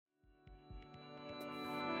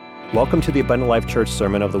Welcome to the Abundant Life Church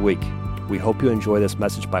Sermon of the Week. We hope you enjoy this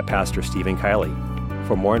message by Pastor Steven Kielley.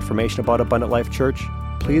 For more information about Abundant Life Church,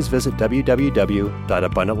 please visit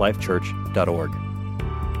www.abundantlifechurch.org.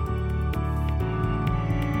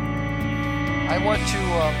 I went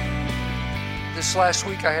to, this last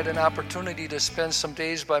week I had an opportunity to spend some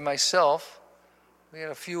days by myself. We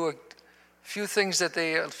had a few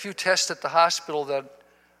tests at the hospital that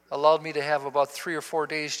allowed me to have about 3 or 4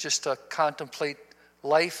 days just to contemplate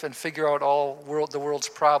life and figure out the world's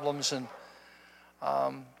problems. And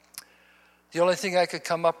the only thing I could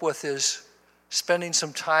come up with is spending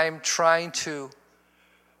some time trying to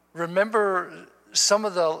remember some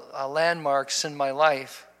of the landmarks in my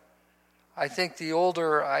life. I think the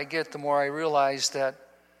older I get, the more I realize that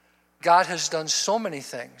God has done so many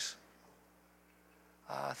things.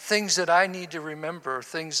 Things that I need to remember,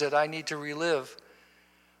 things that I need to relive.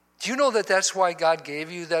 Do you know that that's why God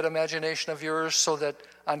gave you that imagination of yours, so that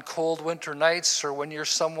on cold winter nights or when you're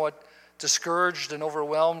somewhat discouraged and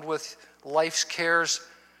overwhelmed with life's cares,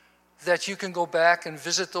 that you can go back and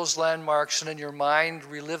visit those landmarks and in your mind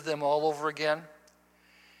relive them all over again?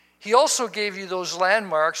 He also gave you those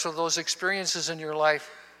landmarks or those experiences in your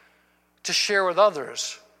life to share with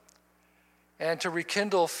others and to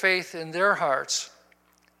rekindle faith in their hearts.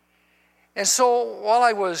 And so while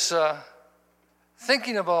I was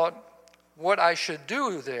thinking about what I should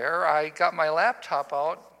do there, I got my laptop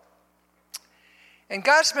out. And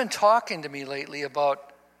God's been talking to me lately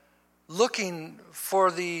about looking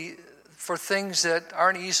for things that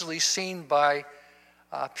aren't easily seen by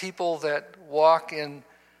people that walk in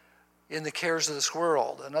the cares of this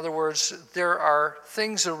world. In other words, there are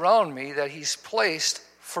things around me that He's placed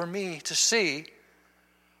for me to see,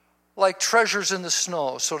 like treasures in the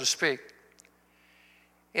snow, so to speak.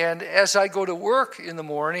 And as I go to work in the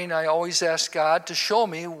morning, I always ask God to show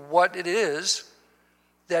me what it is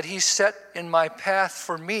that He set in my path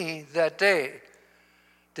for me that day,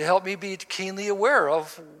 to help me be keenly aware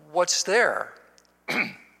of what's there.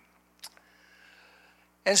 And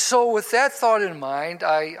so with that thought in mind,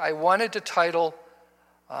 I wanted to title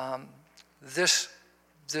this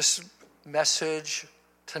message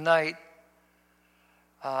tonight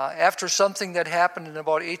after something that happened in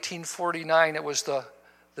about 1849. It was the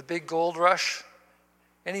big gold rush.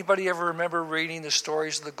 Anybody ever remember reading the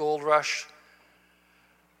stories of the gold rush?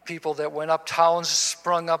 People that went up, towns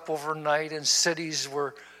sprung up overnight, and cities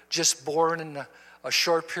were just born in a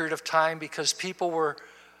short period of time because people were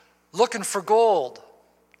looking for gold.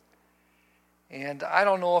 And I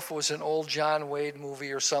don't know if it was an old John Wayne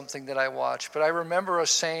movie or something that I watched, but I remember a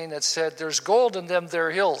saying that said, "There's gold in them there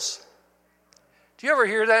hills." Do you ever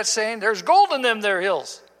hear that saying? There's gold in them there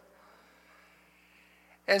hills.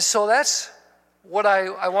 And so that's what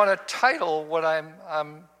I want to title what I'm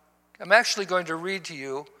actually going to read to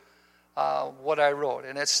you what I wrote.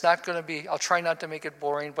 And it's not going to be, I'll try not to make it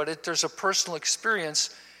boring, but there's a personal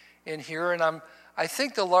experience in here. And I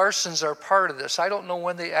think the Larsons are part of this. I don't know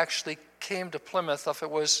when they actually came to Plymouth.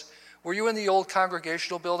 Were you in the old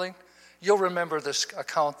Congregational building? You'll remember this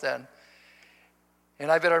account then. And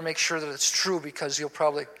I better make sure that it's true, because you'll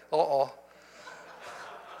probably, hold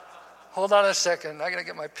on a second. I got to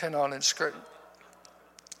get my pin on and skirt.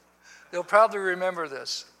 They'll probably remember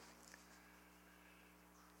this.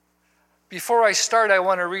 Before I start, I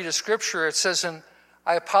want to read a scripture. It says, and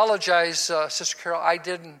I apologize, Sister Carol, I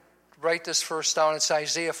didn't write this verse down. It's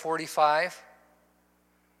Isaiah 45.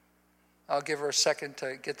 I'll give her a second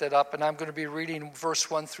to get that up, and I'm going to be reading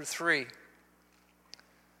verse 1 through 3.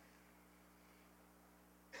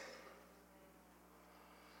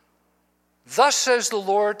 Thus says the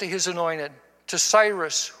Lord to His anointed, to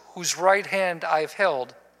Cyrus, whose right hand I've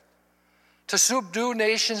held, to subdue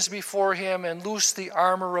nations before Him and loose the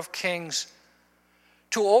armor of kings,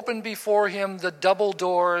 to open before Him the double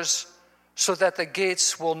doors, so that the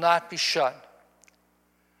gates will not be shut.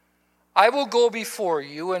 I will go before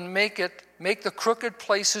you and make the crooked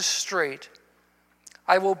places straight.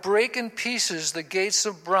 I will break in pieces the gates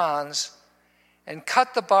of bronze and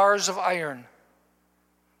cut the bars of iron.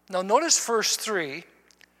 Now notice verse 3.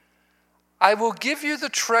 I will give you the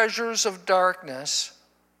treasures of darkness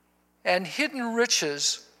and hidden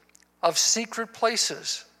riches of secret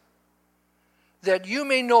places, that you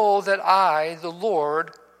may know that I, the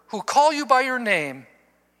Lord, who call you by your name,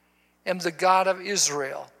 am the God of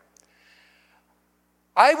Israel.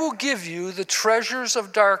 I will give you the treasures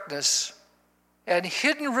of darkness and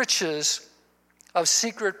hidden riches of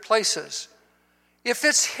secret places. If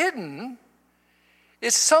it's hidden,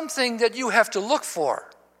 it's something that you have to look for.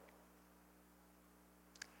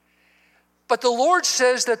 But the Lord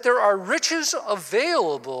says that there are riches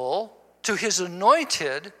available to His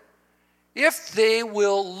anointed if they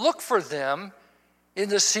will look for them in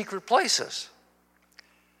the secret places.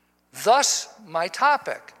 Thus, my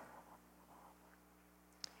topic.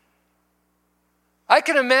 I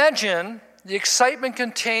can imagine the excitement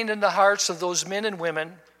contained in the hearts of those men and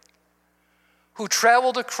women who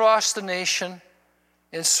traveled across the nation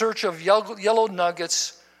in search of yellow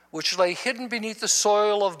nuggets which lay hidden beneath the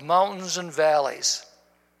soil of mountains and valleys.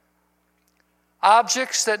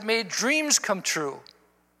 Objects that made dreams come true,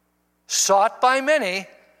 sought by many,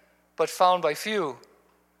 but found by few.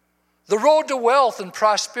 The road to wealth and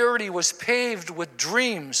prosperity was paved with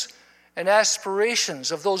dreams and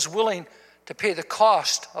aspirations of those willing to pay the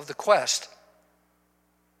cost of the quest.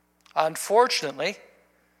 Unfortunately,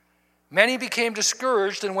 many became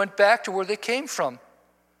discouraged and went back to where they came from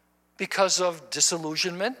because of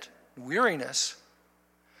disillusionment and weariness,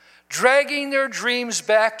 dragging their dreams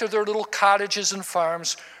back to their little cottages and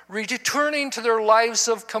farms, returning to their lives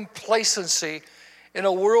of complacency in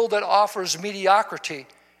a world that offers mediocrity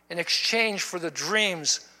in exchange for the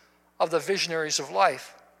dreams of the visionaries of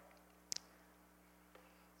life.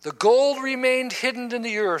 The gold remained hidden in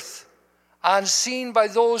the earth, unseen by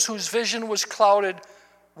those whose vision was clouded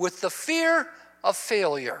with the fear of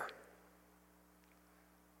failure.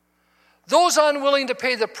 Those unwilling to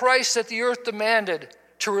pay the price that the earth demanded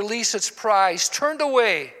to release its prize turned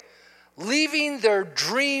away, leaving their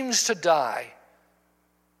dreams to die.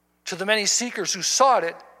 To the many seekers who sought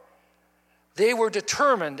it, they were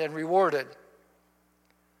determined and rewarded.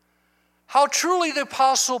 How truly the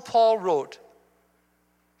Apostle Paul wrote,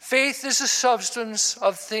 "Faith is the substance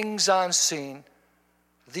of things unseen,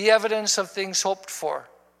 the evidence of things hoped for."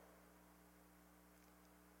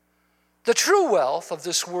 The true wealth of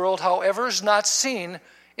this world, however, is not seen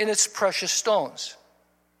in its precious stones.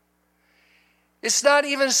 It's not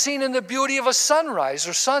even seen in the beauty of a sunrise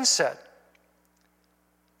or sunset.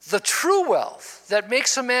 The true wealth that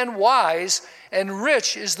makes a man wise and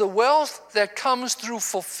rich is the wealth that comes through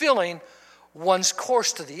fulfilling one's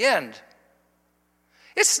course to the end.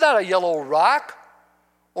 It's not a yellow rock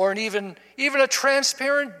or even a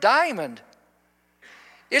transparent diamond.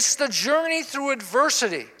 It's the journey through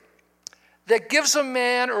adversity that gives a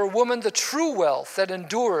man or woman the true wealth that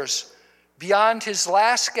endures beyond his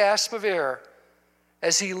last gasp of air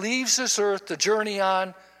as he leaves this earth to journey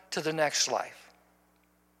on to the next life.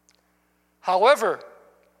 However,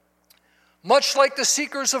 much like the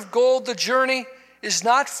seekers of gold, the journey is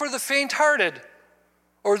not for the faint-hearted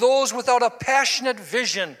or those without a passionate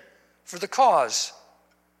vision for the cause.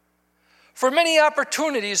 For many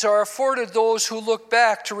opportunities are afforded those who look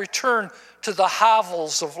back to return to the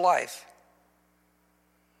hovels of life.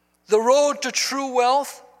 The road to true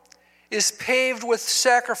wealth is paved with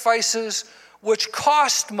sacrifices which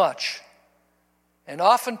cost much and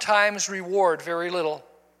oftentimes reward very little.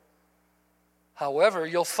 However,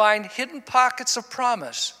 you'll find hidden pockets of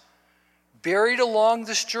promise buried along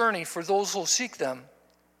this journey for those who seek them,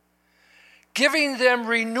 giving them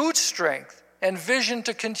renewed strength and vision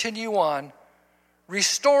to continue on,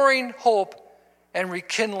 restoring hope and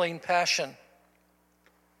rekindling passion.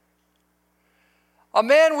 A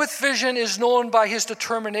man with vision is known by his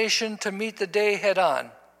determination to meet the day head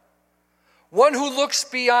on, one who looks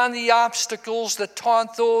beyond the obstacles that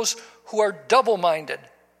taunt those who are double-minded.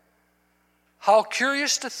 How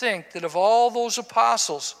curious to think that of all those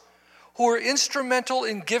apostles who were instrumental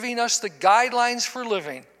in giving us the guidelines for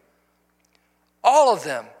living, all of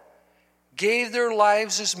them gave their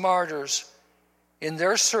lives as martyrs in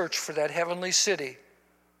their search for that heavenly city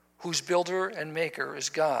whose builder and maker is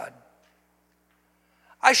God.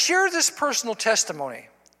 I share this personal testimony,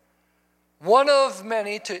 one of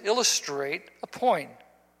many, to illustrate a point.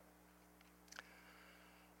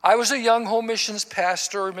 I was a young home missions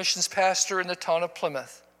pastor in the town of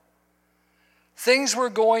Plymouth. Things were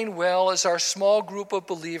going well as our small group of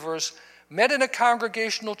believers met in a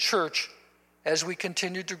congregational church as we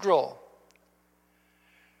continued to grow.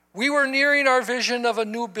 We were nearing our vision of a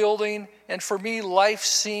new building, and for me, life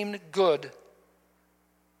seemed good.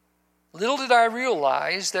 Little did I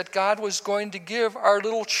realize that God was going to give our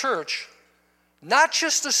little church not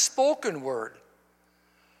just a spoken word,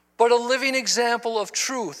 but a living example of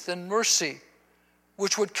truth and mercy,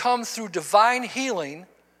 which would come through divine healing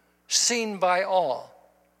seen by all.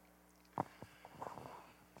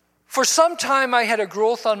 For some time, I had a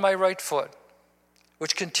growth on my right foot,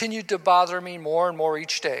 which continued to bother me more and more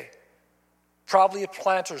each day. Probably a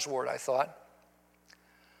planter's wart, I thought.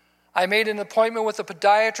 I made an appointment with a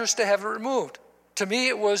podiatrist to have it removed. To me,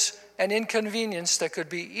 it was an inconvenience that could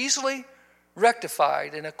be easily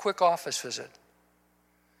rectified in a quick office visit.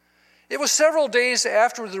 It was several days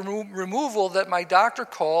after the removal that my doctor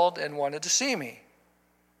called and wanted to see me.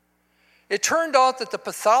 It turned out that the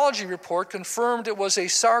pathology report confirmed it was a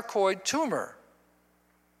sarcoid tumor,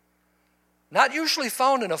 not usually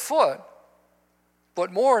found in a foot,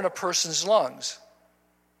 but more in a person's lungs.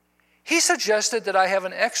 He suggested that I have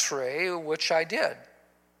an x-ray, which I did.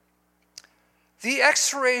 The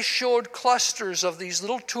x-ray showed clusters of these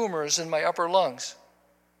little tumors in my upper lungs.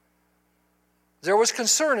 There was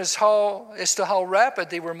concern as to how rapid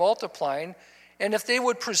they were multiplying and if they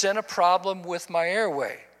would present a problem with my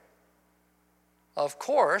airway. Of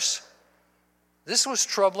course, this was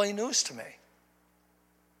troubling news to me.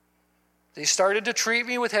 They started to treat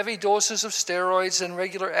me with heavy doses of steroids and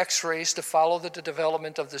regular x-rays to follow the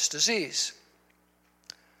development of this disease.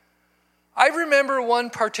 I remember one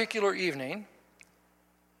particular evening.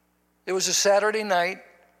 It was a Saturday night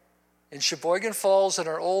in Sheboygan Falls in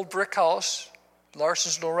our old brick house.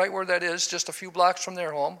 Larsons know right where that is, just a few blocks from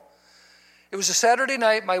their home. It was a Saturday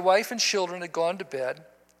night. My wife and children had gone to bed.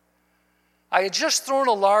 I had just thrown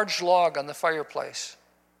a large log on the fireplace.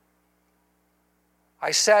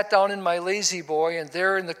 I sat down in my lazy boy, and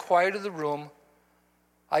there in the quiet of the room,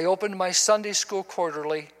 I opened my Sunday school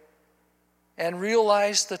quarterly and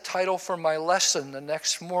realized the title for my lesson the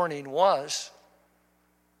next morning was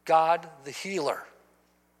God the Healer.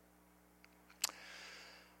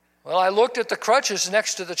 Well, I looked at the crutches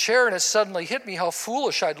next to the chair, and it suddenly hit me how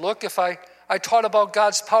foolish I'd look if I taught about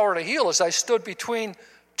God's power to heal as I stood between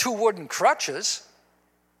two wooden crutches.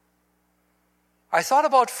 I thought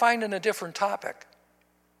about finding a different topic.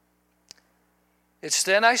 It's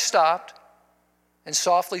then I stopped and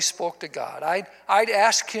softly spoke to God. I'd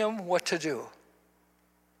ask him what to do.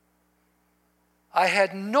 I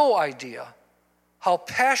had no idea how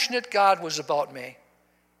passionate God was about me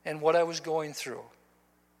and what I was going through.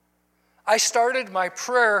 I started my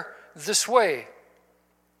prayer this way.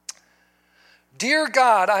 Dear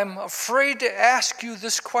God, I'm afraid to ask you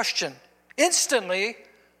this question. Instantly,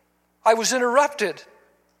 I was interrupted,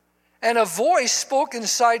 and a voice spoke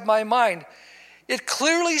inside my mind. It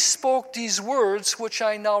clearly spoke these words, which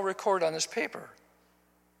I now record on this paper.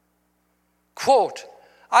 Quote,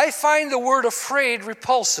 I find the word afraid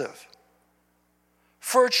repulsive,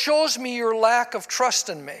 for it shows me your lack of trust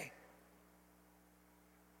in me.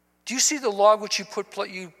 Do you see the log which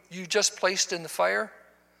you just placed in the fire?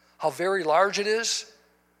 How very large it is?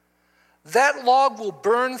 That log will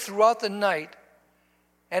burn throughout the night,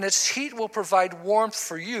 and its heat will provide warmth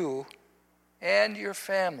for you and your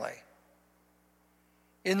family.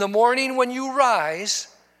 In the morning when you rise,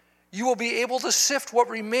 you will be able to sift what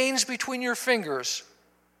remains between your fingers,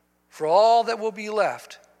 for all that will be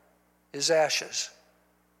left is ashes.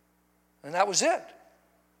 And that was it.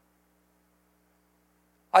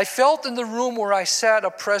 I felt in the room where I sat a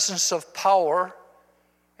presence of power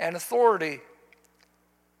and authority.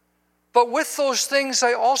 But with those things,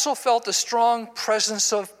 I also felt a strong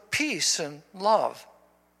presence of peace and love.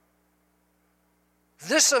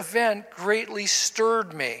 This event greatly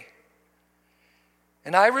stirred me,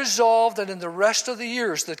 and I resolved that in the rest of the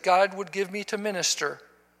years that God would give me to minister,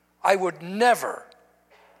 I would never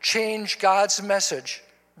change God's message,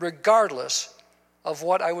 regardless of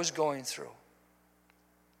what I was going through.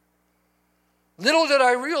 Little did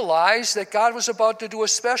I realize that God was about to do a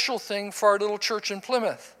special thing for our little church in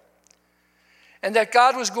Plymouth, and that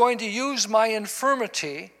God was going to use my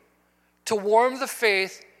infirmity to warm the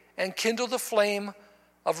faith and kindle the flame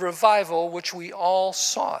of revival which we all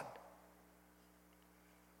sought.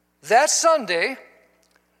 That Sunday,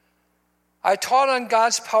 I taught on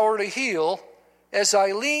God's power to heal as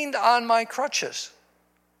I leaned on my crutches.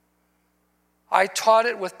 I taught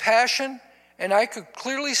it with passion, and I could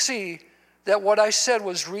clearly see that what I said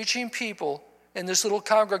was reaching people in this little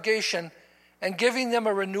congregation and giving them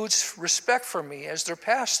a renewed respect for me as their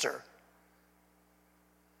pastor.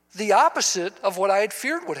 The opposite of what I had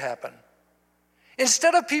feared would happen.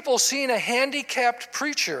 Instead of people seeing a handicapped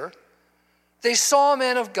preacher, they saw a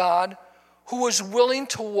man of God who was willing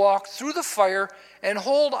to walk through the fire and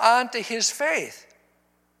hold on to his faith.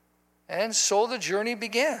 And so the journey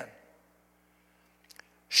began.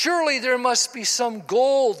 Surely there must be some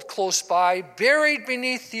gold close by, buried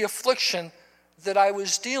beneath the affliction that I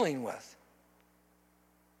was dealing with.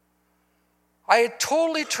 I had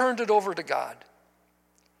totally turned it over to God.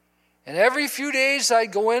 And every few days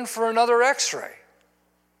I'd go in for another x-ray.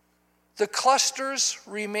 The clusters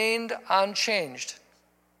remained unchanged.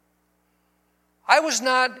 I was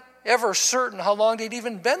not ever certain how long they'd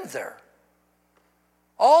even been there.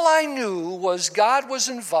 All I knew was God was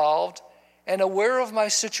involved and aware of my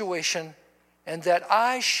situation, and that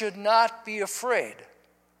I should not be afraid.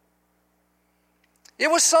 It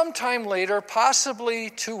was sometime later, possibly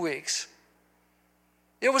 2 weeks.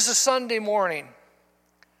 It was a Sunday morning.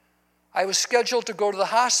 I was scheduled to go to the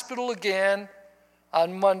hospital again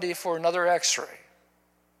on Monday for another x-ray.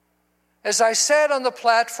 As I sat on the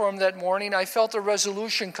platform that morning, I felt a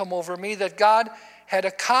resolution come over me that God had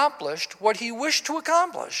accomplished what he wished to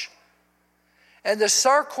accomplish. And the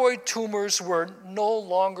sarcoid tumors were no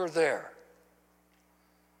longer there.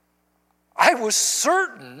 I was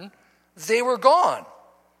certain they were gone.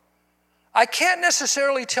 I can't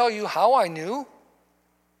necessarily tell you how I knew.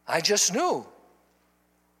 I just knew.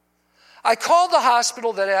 I called the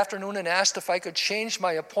hospital that afternoon and asked if I could change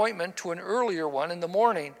my appointment to an earlier one in the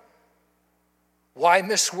morning. Why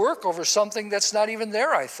miss work over something that's not even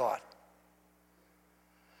there, I thought.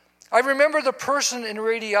 I remember the person in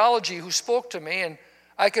radiology who spoke to me, and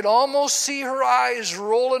I could almost see her eyes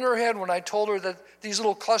roll in her head when I told her that these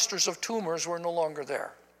little clusters of tumors were no longer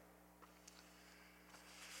there.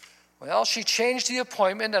 Well, she changed the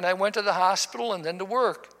appointment, and I went to the hospital and then to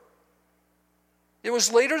work. It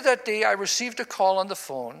was later that day I received a call on the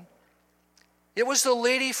phone. It was the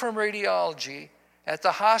lady from radiology at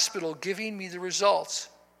the hospital giving me the results.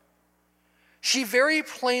 She very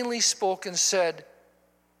plainly spoke and said,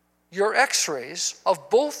 "Your x-rays of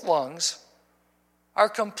both lungs are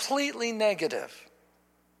completely negative."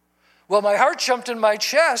 Well, my heart jumped in my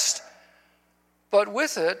chest, but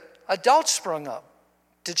with it, a doubt sprung up.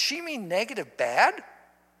 Did she mean negative bad?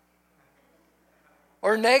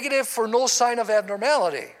 Or negative for no sign of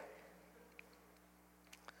abnormality?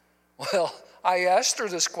 Well, I asked her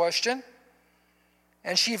this question,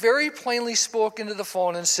 and she very plainly spoke into the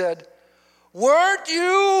phone and said, "Weren't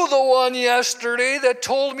you the one yesterday that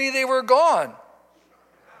told me they were gone?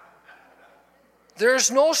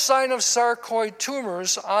 There's no sign of sarcoid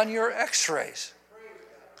tumors on your x-rays."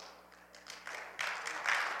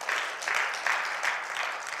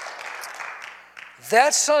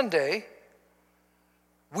 That Sunday,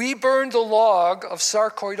 we burned the log of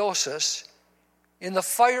sarcoidosis in the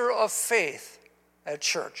fire of faith at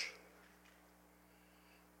church.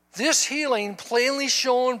 This healing, plainly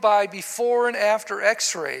shown by before and after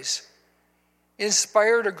x-rays,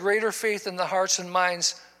 inspired a greater faith in the hearts and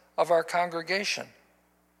minds of our congregation.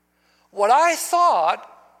 What I thought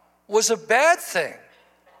was a bad thing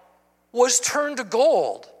was turned to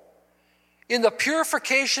gold in the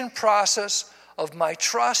purification process of my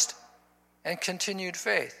trust and continued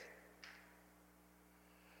faith.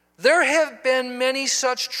 There have been many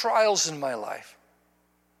such trials in my life,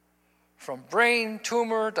 from brain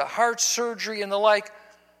tumor to heart surgery and the like.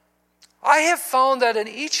 I have found that in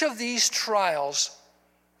each of these trials,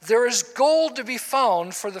 there is gold to be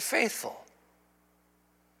found for the faithful.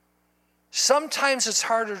 Sometimes it's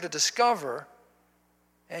harder to discover,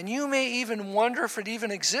 and you may even wonder if it even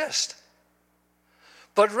exists.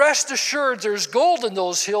 But rest assured, there's gold in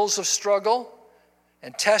those hills of struggle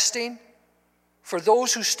and testing for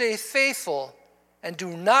those who stay faithful and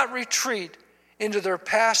do not retreat into their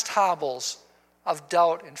past hobbles of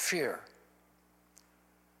doubt and fear.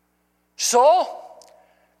 So,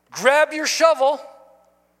 grab your shovel,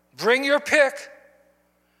 bring your pick,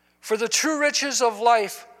 for the true riches of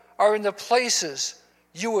life are in the places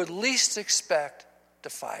you would least expect to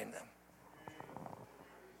find them.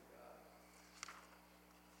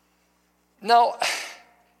 Now,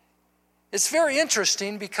 it's very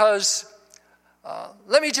interesting because,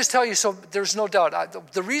 let me just tell you, so there's no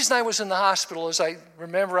doubt. The reason I was in the hospital is I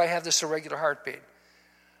remember I have this irregular heartbeat.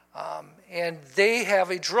 And they have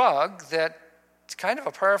a drug that's kind of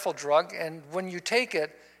a powerful drug, and when you take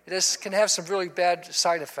it, can have some really bad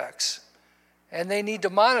side effects. And they need to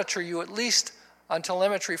monitor you at least on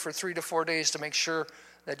telemetry for 3 to 4 days to make sure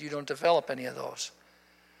that you don't develop any of those.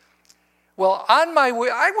 Well, on my way,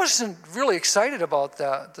 I wasn't really excited about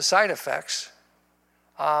the side effects.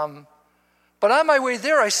 But on my way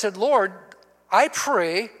there, I said, "Lord, I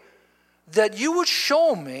pray that you would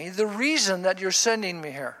show me the reason that you're sending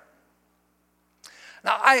me here."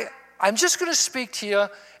 Now, I'm just going to speak to you,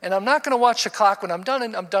 and I'm not going to watch the clock. When I'm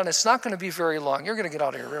done, it's not going to be very long. You're going to get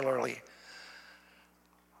out of here real early.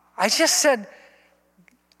 I just said,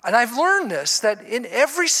 and I've learned this, that in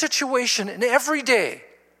every situation, in every day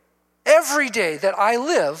that I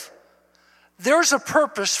live, there's a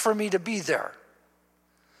purpose for me to be there.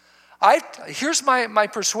 Here's my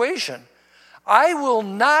persuasion. I will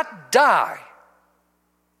not die.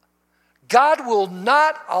 God will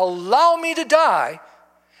not allow me to die,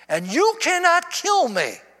 and you cannot kill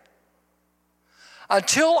me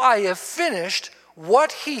until I have finished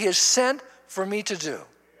what he has sent for me to do.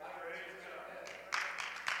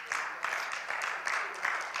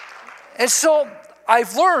 And so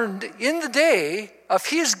I've learned in the day, if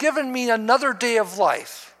He's given me another day of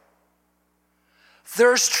life,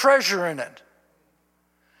 there's treasure in it.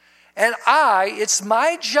 And it's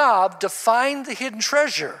my job to find the hidden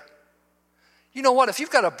treasure. You know what? If you've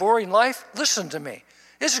got a boring life, listen to me.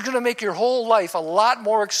 This is going to make your whole life a lot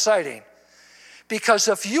more exciting. Because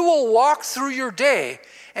if you will walk through your day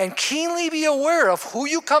and keenly be aware of who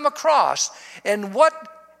you come across and what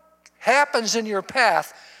happens in your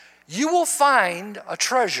path, you will find a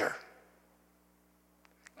treasure.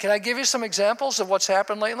 Can I give you some examples of what's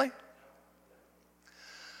happened lately?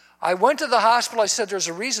 I went to the hospital. I said, there's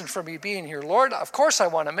a reason for me being here. Lord, of course I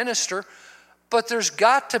want to minister, but there's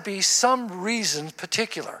got to be some reason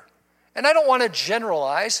particular. And I don't want to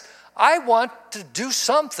generalize. I want to do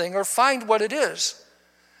something or find what it is.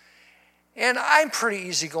 And I'm pretty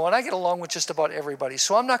easygoing. I get along with just about everybody.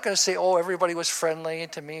 So I'm not going to say, oh, everybody was friendly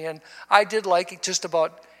to me. And I did like just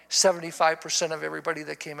about 75% of everybody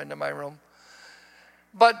that came into my room.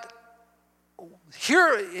 But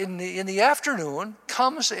here in the afternoon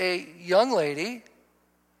comes a young lady.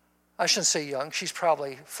 I shouldn't say young. She's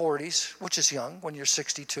probably 40s, which is young when you're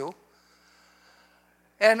 62.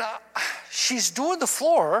 And she's doing the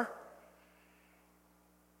floor,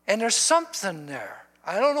 and there's something there.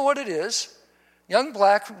 I don't know what it is. Young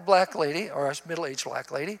black lady, or a middle-aged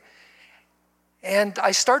black lady. And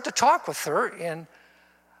I start to talk with her, and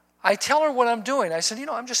I tell her what I'm doing. I said,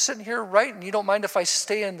 I'm just sitting here writing. You don't mind if I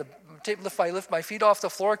stay if I lift my feet off the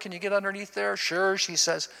floor? Can you get underneath there? Sure, she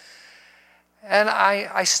says. And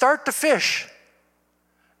I start to fish.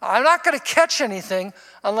 I'm not going to catch anything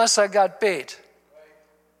unless I got bait.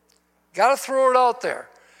 Got to throw it out there.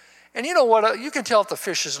 And you know what? You can tell if the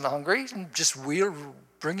fish isn't hungry. And just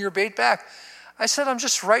bring your bait back. I said, I'm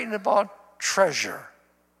just writing about treasure.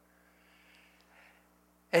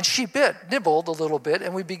 And she nibbled a little bit,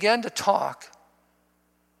 and we began to talk.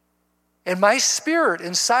 And my spirit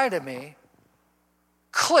inside of me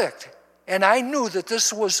clicked, and I knew that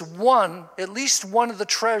this was at least one of the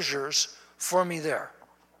treasures for me there.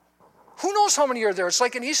 Who knows how many are there? It's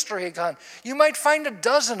like an Easter egg hunt. You might find a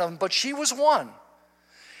dozen of them, but she was one.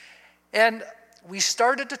 And we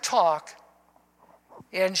started to talk,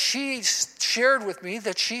 and she shared with me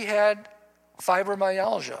that she had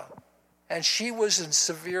fibromyalgia, and she was in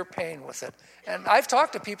severe pain with it. And I've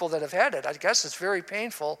talked to people that have had it. I guess it's very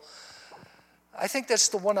painful. I think that's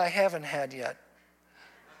the one I haven't had yet.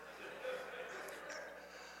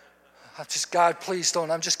 God, please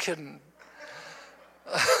don't. I'm just kidding.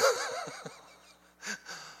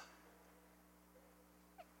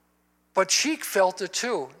 But she felt it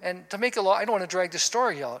too. And to make I don't want to drag the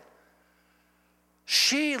story out.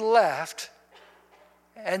 She left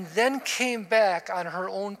and then came back on her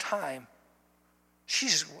own time.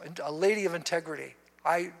 She's a lady of integrity.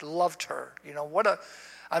 I loved her.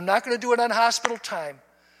 I'm not going to do it on hospital time.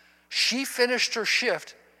 She finished her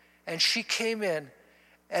shift, and she came in,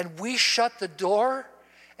 and we shut the door,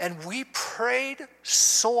 and we prayed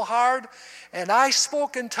so hard, and I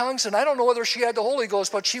spoke in tongues, and I don't know whether she had the Holy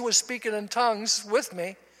Ghost, but she was speaking in tongues with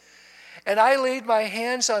me. And I laid my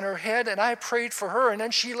hands on her head, and I prayed for her, and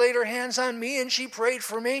then she laid her hands on me, and she prayed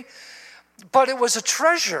for me. But it was a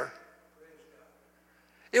treasure.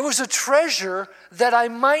 It was a treasure that I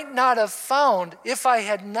might not have found if I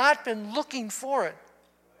had not been looking for it.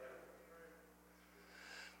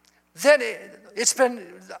 Then it's been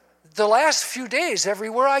the last few days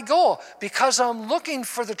everywhere I go because I'm looking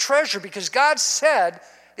for the treasure because God said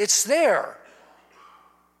it's there.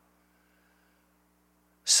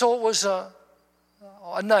 So it was a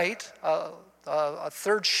night, a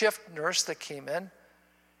third shift nurse that came in,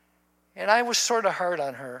 and I was sort of hard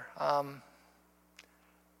on her.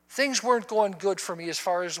 Things weren't going good for me as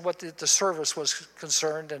far as what the service was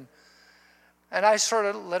concerned, and I sort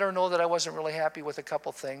of let her know that I wasn't really happy with a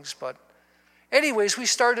couple things. But anyways, we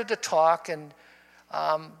started to talk, and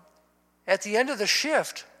at the end of the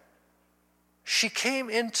shift, she came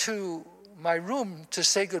into my room to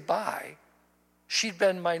say goodbye. She'd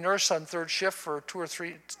been my nurse on third shift for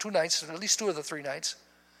 2 nights, at least 2 of the 3 nights.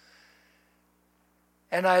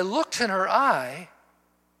 And I looked in her eye,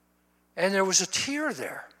 and there was a tear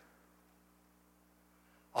there.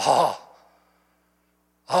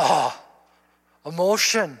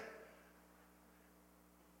 Emotion.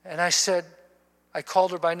 And I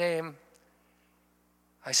called her by name.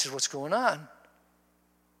 I said, what's going on?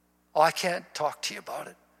 Oh, I can't talk to you about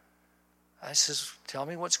it. I says, tell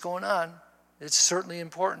me what's going on. It's certainly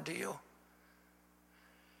important to you.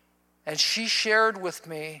 And she shared with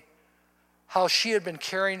me how she had been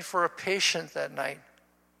caring for a patient that night,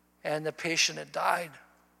 and the patient had died.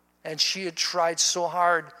 And she had tried so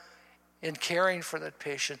hard in caring for that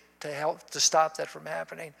patient to help to stop that from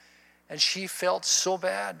happening. And she felt so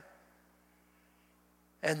bad.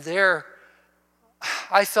 And there,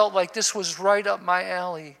 I felt like this was right up my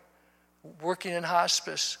alley, working in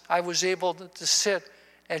hospice. I was able to sit,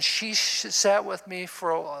 and she sat with me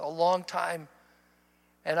for a long time.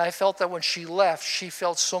 And I felt that when she left, she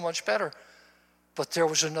felt so much better. But there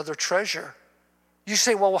was another treasure. You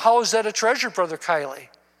say, well, how is that a treasure, Brother Kielley?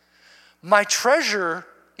 My treasure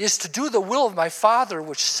is to do the will of my Father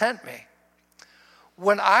which sent me.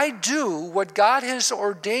 When I do what God has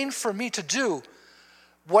ordained for me to do,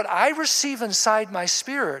 what I receive inside my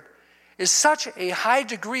spirit is such a high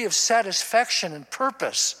degree of satisfaction and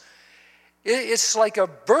purpose. It's like a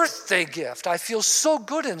birthday gift. I feel so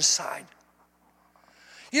good inside.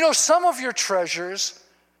 You know, some of your treasures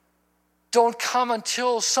don't come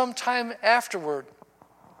until sometime afterward.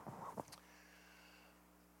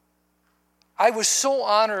 I was so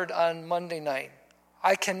honored on Monday night.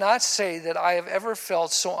 I cannot say that I have ever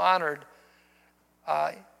felt so honored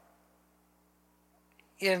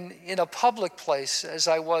in a public place as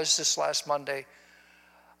I was this last Monday.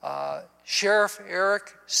 Sheriff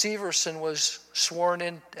Eric Severson was sworn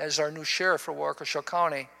in as our new sheriff for Waukesha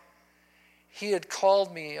County. He had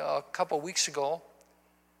called me a couple weeks ago,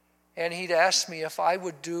 and he'd asked me if I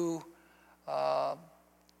would do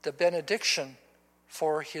the benediction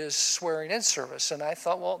for his swearing-in service. And I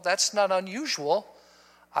thought, well, that's not unusual.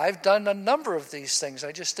 I've done a number of these things.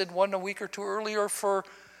 I just did one a week or two earlier for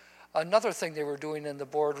another thing they were doing in the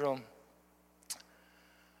boardroom.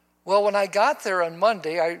 Well, when I got there on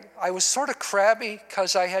Monday, I was sort of crabby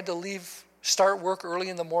because I had to start work early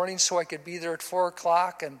in the morning so I could be there at 4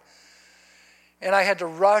 o'clock, and I had to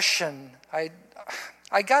rush, and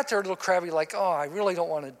I got there a little crabby, like, oh, I really don't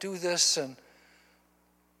want to do this. And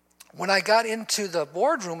when I got into the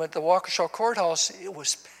boardroom at the Waukesha Courthouse, it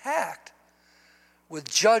was packed with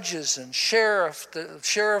judges and sheriffs,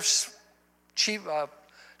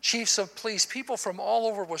 chiefs of police, people from all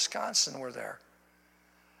over Wisconsin were there.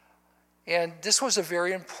 And this was a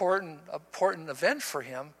very important event for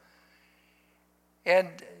him. And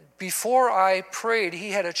before I prayed,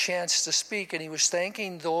 he had a chance to speak, and he was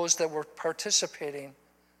thanking those that were participating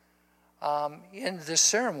in this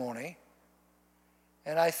ceremony.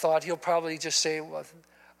 And I thought he'll probably just say, well,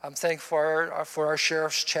 I'm thankful for our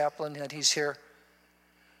sheriff's chaplain that he's here.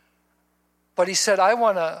 But he said, I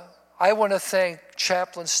want to thank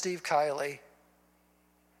Chaplain Steve Kielley.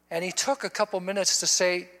 And he took a couple minutes to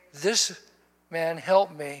say, this man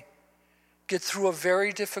helped me get through a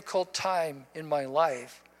very difficult time in my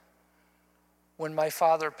life when my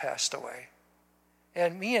father passed away.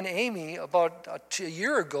 And me and Amy, about a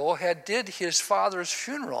year ago, did his father's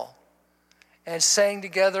funeral and sang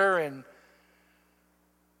together, and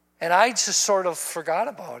I just sort of forgot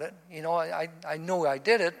about it. You know, I knew I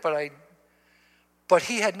did it, but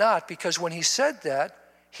he had not, because when he said that,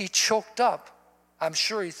 he choked up. I'm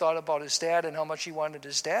sure he thought about his dad and how much he wanted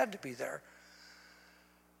his dad to be there.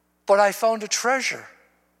 But I found a treasure.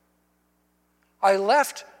 I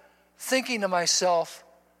left thinking to myself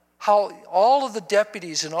how all of the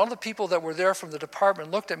deputies and all the people that were there from the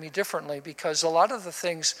department looked at me differently, because a lot of the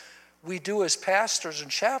things we do as pastors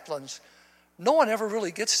and chaplains, no one ever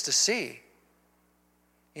really gets to see.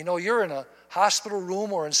 You know, you're in a hospital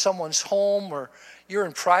room or in someone's home, or you're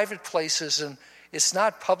in private places, and it's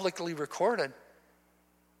not publicly recorded.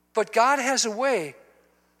 But God has a way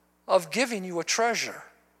of giving you a treasure.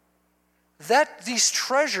 That these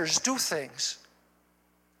treasures do things.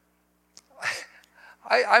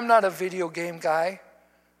 I'm not a video game guy,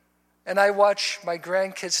 and I watch my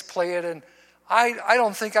grandkids play it, and I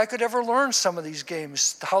don't think I could ever learn some of these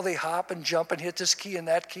games, how they hop and jump and hit this key and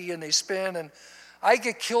that key and they spin, and I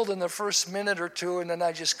get killed in the first minute or two, and then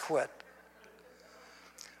I just quit.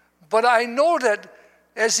 But I know that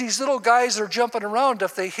as these little guys are jumping around,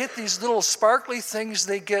 if they hit these little sparkly things,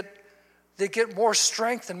 they get more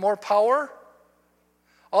strength and more power.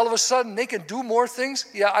 All of a sudden, they can do more things.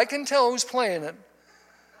 Yeah, I can tell who's playing it.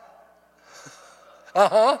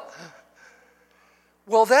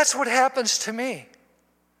 Well, that's what happens to me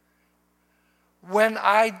when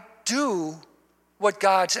I do what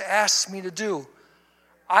God's asked me to do.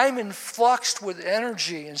 I'm influxed with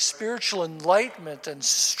energy and spiritual enlightenment and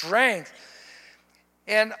strength.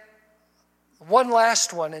 And one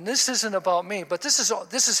last one, and this isn't about me, but this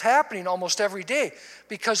is happening almost every day,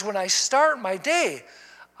 because when I start my day,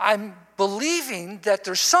 I'm believing that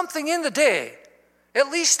there's something in the day, at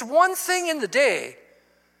least one thing in the day,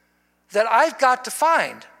 that I've got to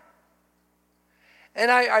find.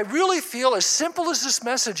 And I really feel, as simple as this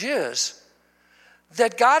message is,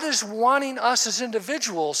 that God is wanting us as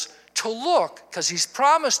individuals to look, because he's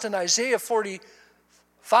promised in Isaiah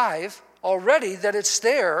 45 already that it's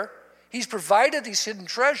there. He's provided these hidden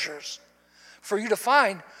treasures for you to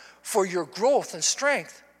find for your growth and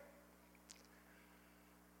strength.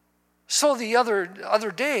 So the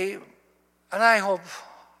other day, and I hope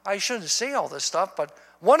I shouldn't say all this stuff, but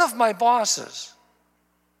one of my bosses,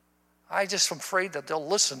 I just am afraid that they'll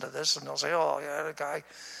listen to this and they'll say, oh, yeah, the guy.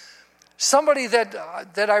 Somebody that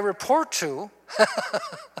I report to,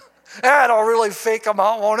 that'll really fake them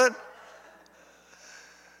out, won't it?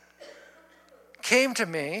 Came to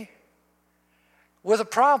me with a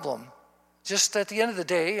problem just at the end of the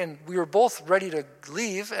day, and we were both ready to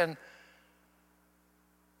leave, and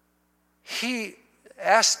he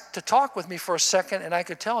asked to talk with me for a second, and I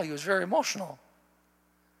could tell he was very emotional.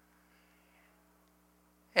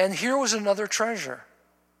 And here was another treasure.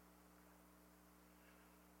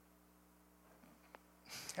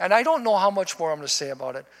 And I don't know how much more I'm going to say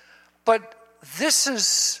about it, but this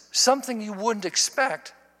is something you wouldn't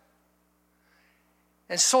expect.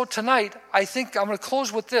 And so tonight, I think I'm going to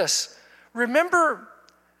close with this. Remember,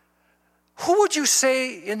 who would you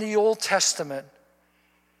say in the Old Testament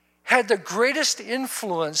had the greatest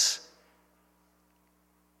influence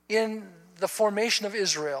in the formation of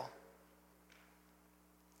Israel?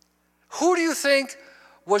 Who do you think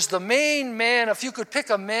was the main man, if you could pick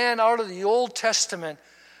a man out of the Old Testament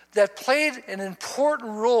that played an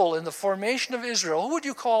important role in the formation of Israel? Who would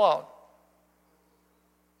you call out?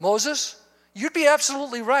 Moses? You'd be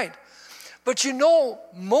absolutely right. But you know,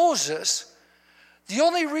 Moses, the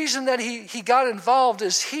only reason that he got involved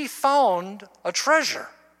is he found a treasure.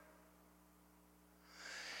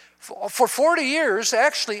 For 40 years,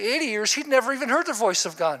 actually 80 years, he'd never even heard the voice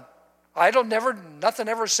of God. Nothing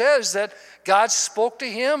ever says that God spoke to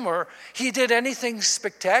him or he did anything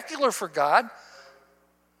spectacular for God.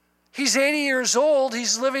 He's 80 years old.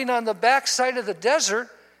 He's living on the backside of the desert.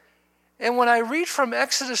 And when I read from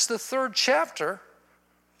Exodus, the 3rd chapter,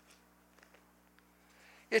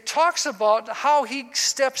 it talks about how he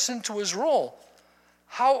steps into his role,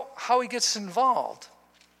 how he gets involved.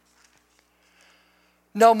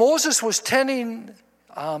 Now, Moses was tending,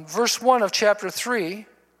 verse 1 of chapter 3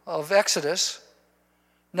 of Exodus.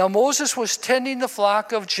 Now, Moses was tending the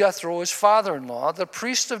flock of Jethro, his father-in-law, the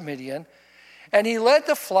priest of Midian, and he led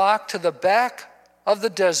the flock to the back of the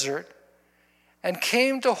desert and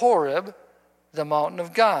came to Horeb, the mountain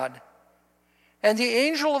of God. And the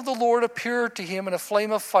angel of the Lord appeared to him in a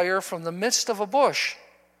flame of fire from the midst of a bush.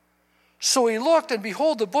 So he looked, and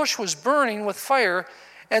behold, the bush was burning with fire,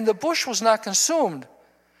 and the bush was not consumed.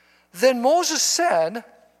 Then Moses said,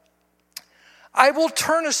 I will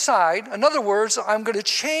turn aside. In other words, I'm going to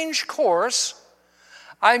change course.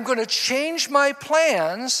 I'm going to change my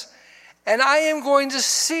plans, and I am going to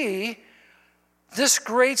see this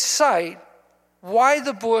great sight, why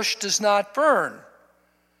the bush does not burn.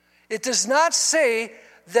 It does not say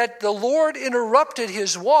that the Lord interrupted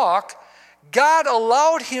his walk. God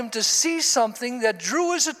allowed him to see something that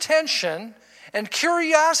drew his attention and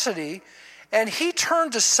curiosity, and he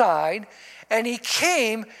turned aside, and he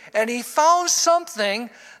came, and he found something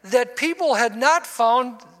that people had not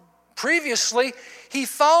found previously. He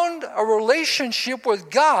found a relationship with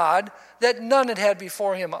God that none had had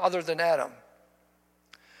before him other than Adam.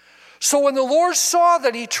 So when the Lord saw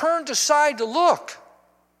that he turned aside to look,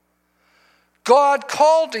 God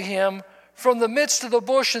called to him from the midst of the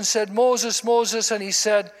bush and said, Moses, Moses, and he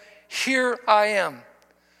said, here I am.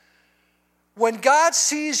 When God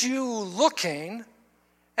sees you looking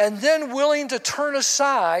and then willing to turn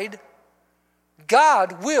aside,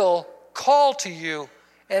 God will call to you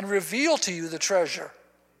and reveal to you the treasure.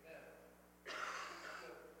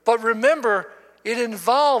 But remember, it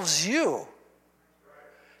involves you.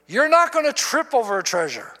 You're not going to trip over a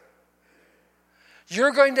treasure.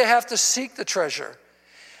 You're going to have to seek the treasure.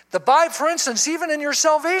 The Bible, for instance, even in your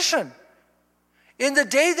salvation, in the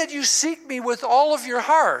day that you seek me with all of your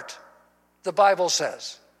heart, the Bible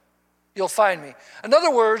says, you'll find me. In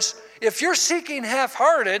other words, if you're seeking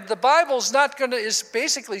half-hearted, the Bible's is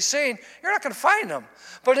basically saying you're not going to find them.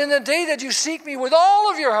 But in the day that you seek me with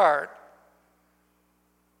all of your heart,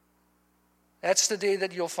 that's the day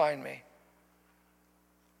that you'll find me.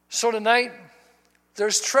 So tonight,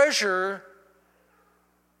 there's treasure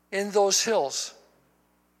in those hills.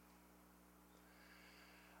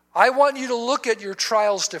 I want you to look at your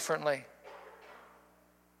trials differently.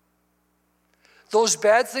 Those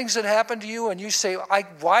bad things that happen to you and you say,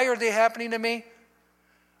 why are they happening to me?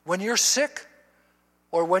 When you're sick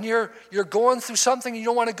or when you're going through something and you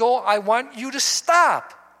don't want to go, I want you to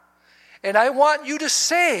stop. And I want you to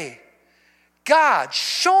say, God,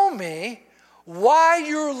 show me why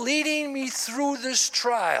you're leading me through this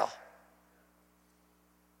trial.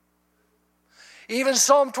 Even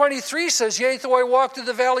Psalm 23 says, yea, though I walk through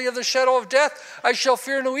the valley of the shadow of death, I shall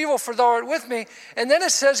fear no evil, for thou art with me. And then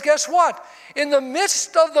it says, guess what? In the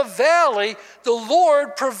midst of the valley, the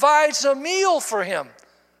Lord provides a meal for him.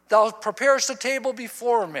 Thou preparest a table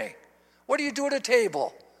before me. What do you do at a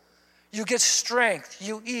table? You get strength,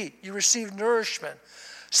 you eat, you receive nourishment.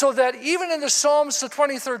 So that even in the Psalms, the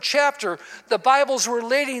 23rd chapter, the Bible's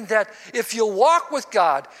relating that if you walk with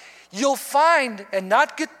God, you'll find and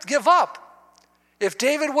not give up. If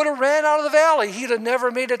David would have ran out of the valley, he'd have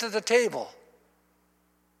never made it to the table.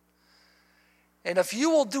 And if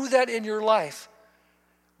you will do that in your life,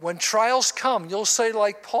 when trials come, you'll say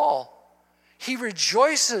like Paul, he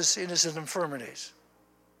rejoices in his infirmities.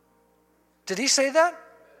 Did he say that?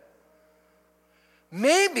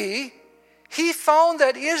 Maybe he found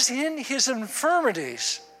that in his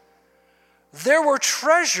infirmities, there were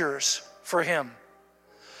treasures for him.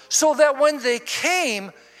 So that when they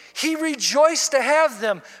came, he rejoiced to have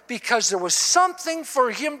them because there was something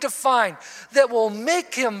for him to find that will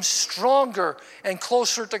make him stronger and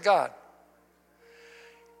closer to God.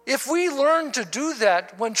 If we learned to do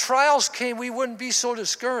that, when trials came, we wouldn't be so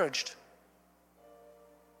discouraged.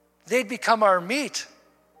 They'd become our meat.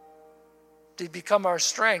 They'd become our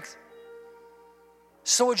strength.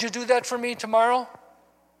 So would you do that for me tomorrow?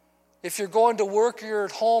 If you're going to work or you're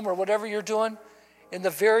at home or whatever you're doing, in the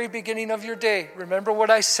very beginning of your day, remember what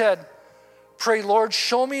I said. Pray, Lord,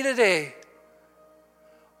 show me today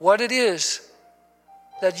what it is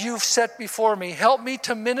that you've set before me. Help me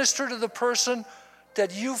to minister to the person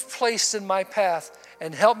that you've placed in my path,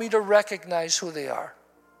 and help me to recognize who they are.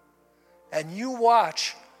 And you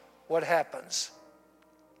watch what happens.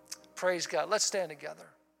 Praise God. Let's stand together.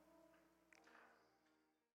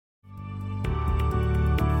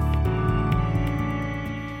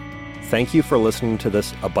 Thank you for listening to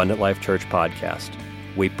this Abundant Life Church podcast.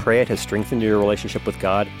 We pray it has strengthened your relationship with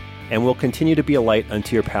God and will continue to be a light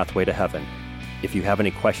unto your pathway to heaven. If you have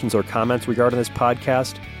any questions or comments regarding this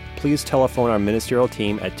podcast, please telephone our ministerial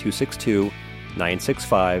team at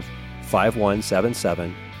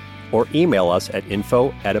 262-965-5177 or email us at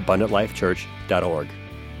info@abundantlifechurch.org.